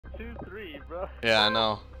2-3, bro. Yeah, I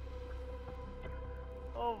know.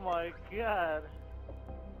 Oh my god.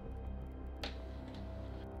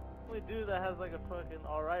 Only dude that has like a fucking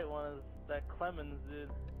alright one is that Clemens dude.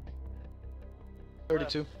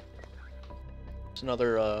 32. It's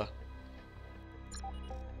another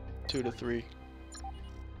 2 to 3.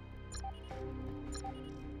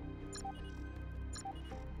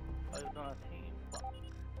 Oh, he's on a team. Fuck.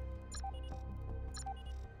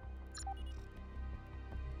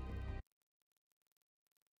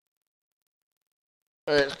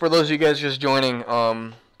 Alright, for those of you guys just joining,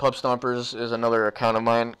 Pub Stompers is another account of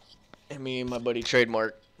mine. And me and my buddy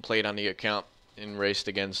Trademark played on the account and raced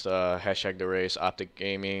against hashtag the race, Optic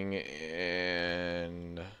Gaming,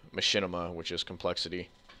 and Machinima, which is Complexity.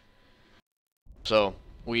 So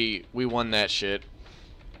we won that shit.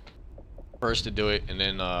 First to do it, and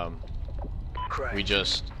then we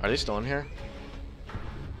just are they still in here?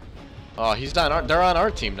 Oh, he's on they're on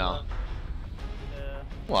our team now. Yeah.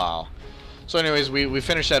 Wow. So anyways, we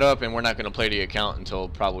finished that up, and we're not gonna play the account until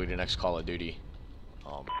probably the next Call of Duty.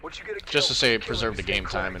 Just to say, preserve the game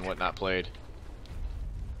time and whatnot played.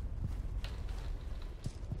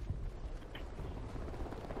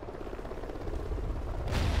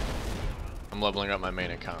 I'm leveling up my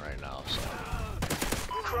main account right now, so.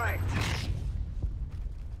 Cranked.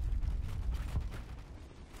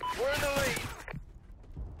 We're in the lead.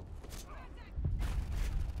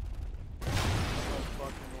 No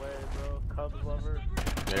fucking way, bro. Cubs lover.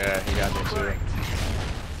 Yeah, he got me too.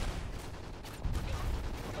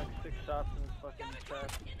 Like 6 shots in his fucking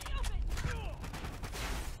chest.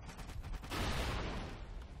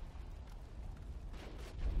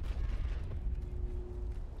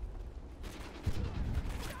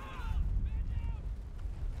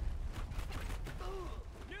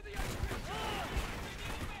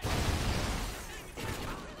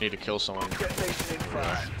 Need to kill someone. Detonation in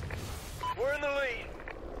 5. We're in the lead.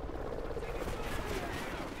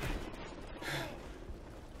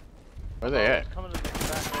 Where are they at? Coming to the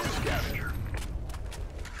back. Scavenger.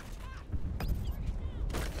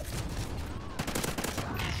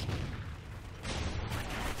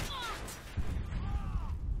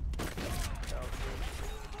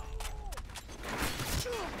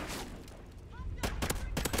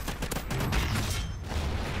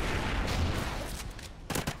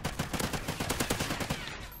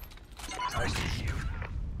 I see you.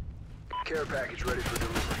 Care package ready for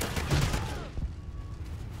delivery.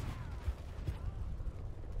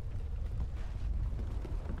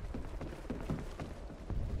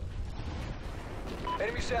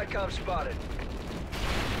 Enemy SATCOM spotted.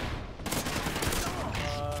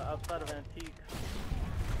 Outside of Antique.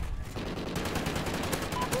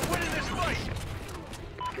 We're winning this fight!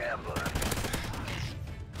 Gambler.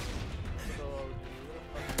 So,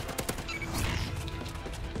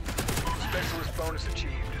 Specialist bonus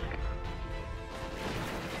achieved.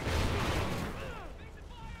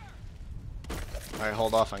 Alright,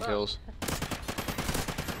 hold off on kills.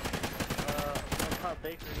 top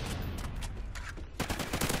bakery.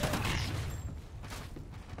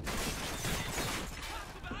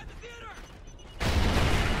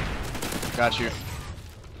 Got you.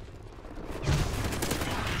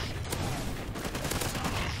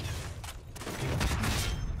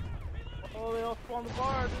 Oh, they all spawned the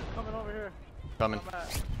bar. Dude, coming over here. Coming.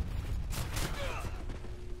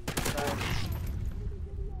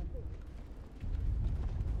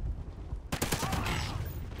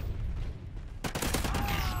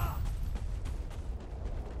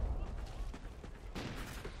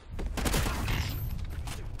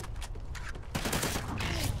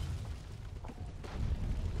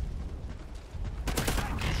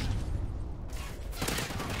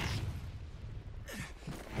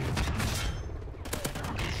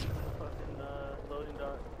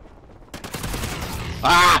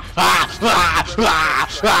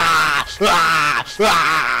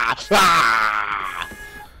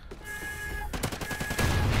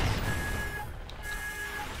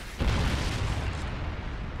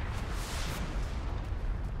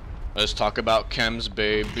 Let's talk about KEMS,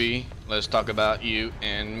 baby. Let's talk about you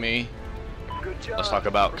and me. Good job. Let's talk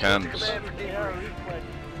about KEMS.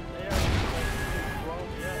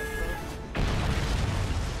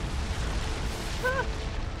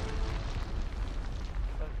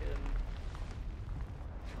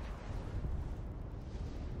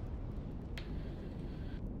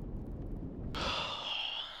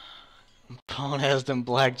 Pawn has them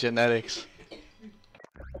black genetics.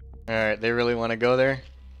 Alright, they really want to go there?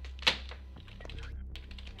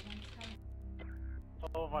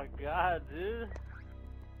 Oh my god, dude.